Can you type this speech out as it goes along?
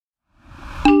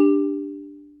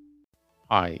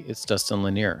Hi, it's Dustin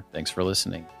Lanier. Thanks for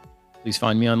listening. Please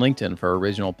find me on LinkedIn for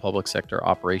original public sector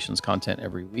operations content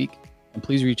every week. And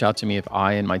please reach out to me if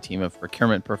I and my team of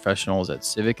procurement professionals at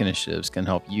Civic Initiatives can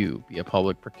help you be a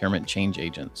public procurement change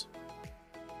agent.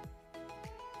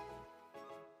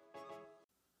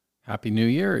 Happy New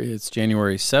Year. It's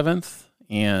January 7th,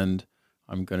 and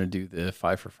I'm going to do the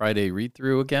 5 for Friday read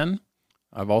through again.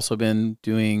 I've also been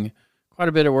doing quite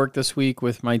a bit of work this week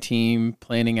with my team,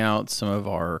 planning out some of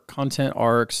our content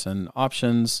arcs and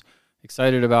options.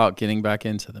 Excited about getting back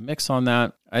into the mix on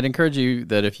that. I'd encourage you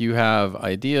that if you have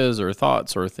ideas or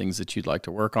thoughts or things that you'd like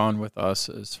to work on with us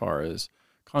as far as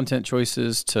content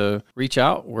choices, to reach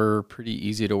out. We're pretty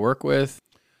easy to work with.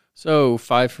 So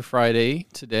 5 for Friday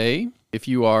today. If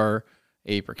you are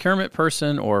a procurement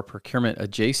person or procurement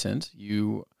adjacent,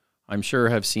 you, I'm sure,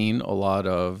 have seen a lot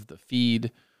of the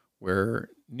feed where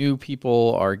new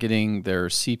people are getting their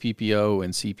CPPO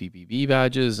and CPPB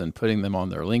badges and putting them on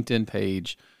their LinkedIn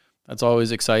page. That's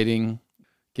always exciting.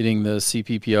 Getting the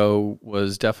CPPO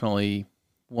was definitely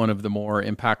one of the more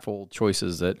impactful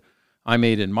choices that I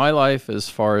made in my life as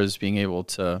far as being able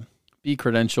to be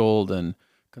credentialed and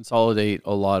consolidate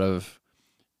a lot of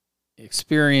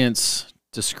experience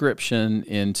description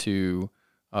into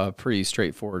a pretty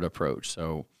straightforward approach.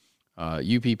 So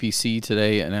UPPC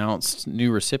today announced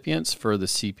new recipients for the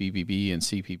CPPB and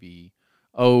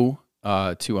CPPO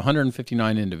to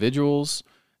 159 individuals,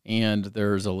 and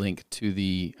there's a link to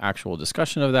the actual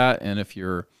discussion of that. And if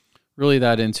you're really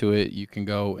that into it, you can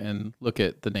go and look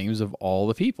at the names of all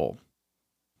the people.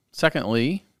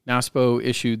 Secondly, NASPO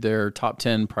issued their top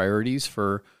 10 priorities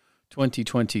for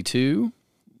 2022.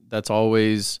 That's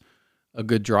always a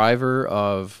good driver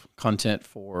of content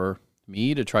for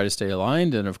me to try to stay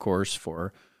aligned, and of course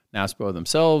for NASPO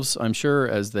themselves, I'm sure,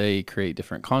 as they create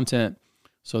different content.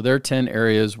 So their 10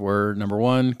 areas were: number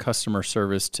 1, customer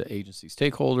service to agency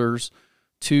stakeholders;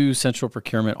 2, central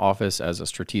procurement office as a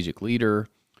strategic leader;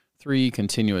 3,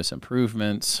 continuous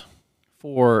improvements;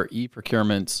 4,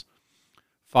 e-procurements;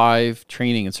 5,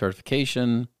 training and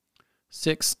certification;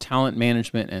 6, talent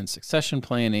management and succession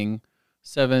planning;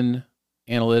 7,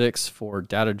 analytics for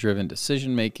data-driven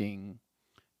decision-making;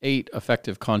 8,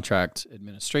 effective contract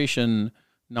administration;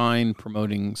 9,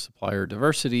 promoting supplier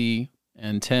diversity;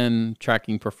 and 10,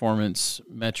 tracking performance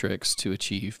metrics to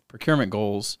achieve procurement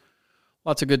goals.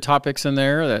 Lots of good topics in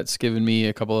there. That's given me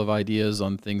a couple of ideas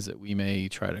on things that we may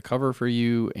try to cover for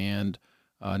you. And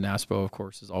NASPO, of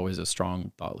course, is always a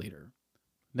strong thought leader.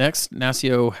 Next,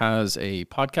 NASCIO has a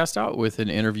podcast out with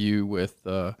an interview with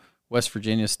West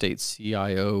Virginia State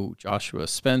CIO Joshua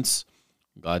Spence.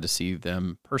 I'm glad to see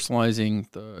them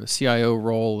personalizing the CIO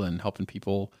role and helping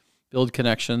people build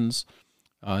connections.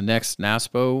 Next,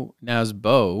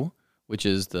 NASBO, which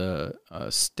is the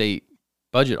state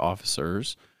budget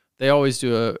officers. They always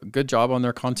do a good job on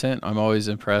their content. I'm always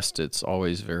impressed. It's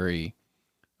always very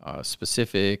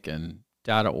specific and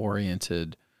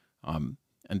data-oriented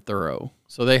and thorough.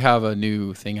 So they have a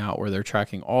new thing out where they're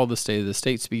tracking all the State of the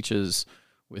State speeches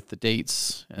with the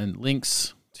dates and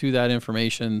links to that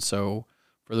information. So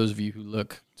for those of you who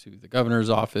look to the governor's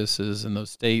offices in those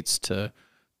states to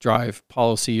drive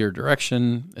policy or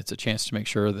direction, it's a chance to make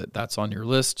sure that that's on your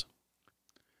list.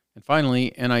 And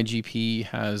finally, NIGP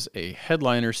has a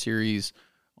headliner series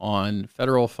on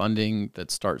federal funding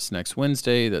that starts next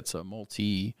Wednesday. That's a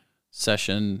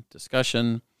multi-session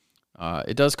discussion.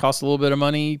 It does cost a little bit of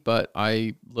money, but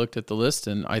I looked at the list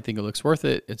and I think it looks worth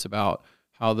it. It's about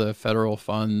how the federal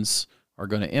funds are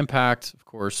going to impact. Of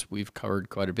course, we've covered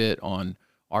quite a bit on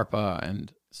ARPA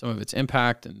and some of its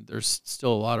impact, and there's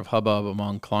still a lot of hubbub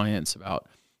among clients about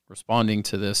responding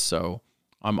to this. So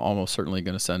I'm almost certainly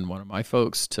going to send one of my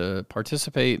folks to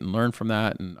participate and learn from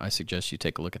that, and I suggest you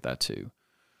take a look at that too.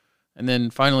 And then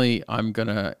finally, I'm going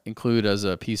to include as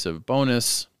a piece of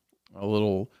bonus a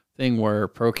little thing where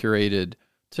Procurated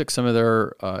took some of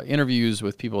their interviews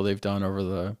with people they've done over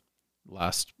the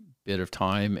last bit of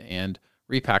time and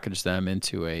repackaged them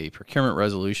into a procurement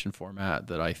resolution format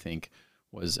that I think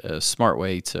was a smart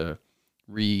way to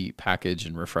repackage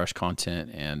and refresh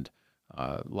content. And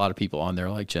a lot of people on there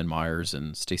like Jen Myers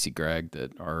and Stacy Gregg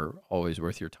that are always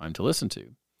worth your time to listen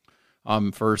to.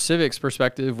 For Civic's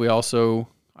perspective,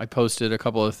 I posted a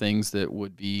couple of things that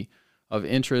would be of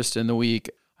interest in the week.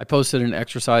 I posted an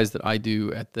exercise that I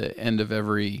do at the end of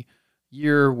every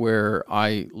year where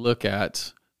I look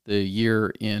at the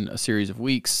year in a series of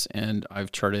weeks, and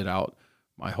I've charted out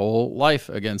my whole life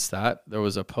against that. There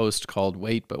was a post called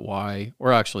Wait But Why,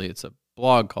 or actually it's a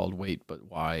blog called Wait But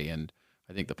Why, and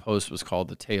I think the post was called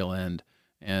The Tail End,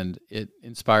 and it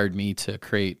inspired me to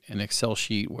create an Excel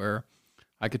sheet where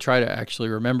I could try to actually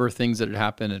remember things that had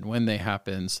happened and when they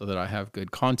happened so that I have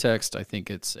good context. I think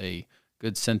it's a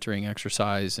good centering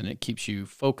exercise, and it keeps you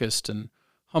focused and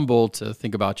humble to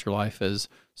think about your life as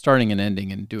starting and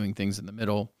ending and doing things in the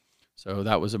middle. So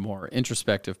that was a more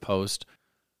introspective post.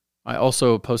 I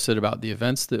also posted about the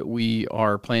events that we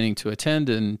are planning to attend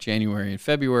in January and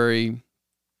February,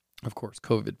 of course,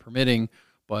 COVID permitting.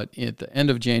 But at the end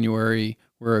of January,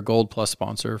 we're a Gold Plus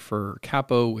sponsor for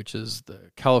CAPO, which is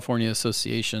the California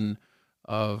Association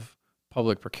of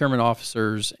Public Procurement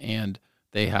Officers, and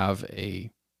they have a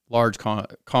large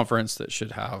conference that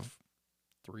should have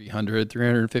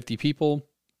 350 people.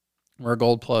 We're a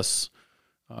Gold Plus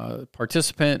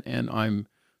participant, and I'm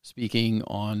speaking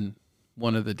on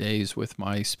one of the days with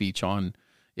my speech on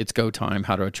It's Go Time,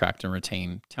 how to attract and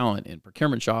retain talent in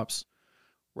procurement shops.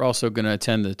 We're also going to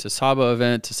attend the TSABA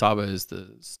event. TSABA is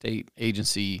the State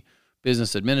Agency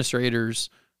Business Administrators,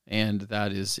 and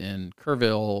that is in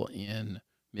Kerrville in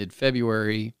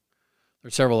mid-February.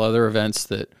 There's several other events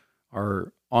that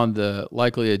are on the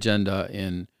likely agenda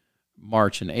in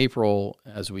March and April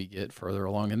as we get further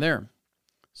along in there.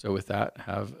 So with that,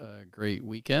 have a great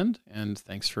weekend, and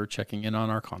thanks for checking in on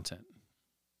our content.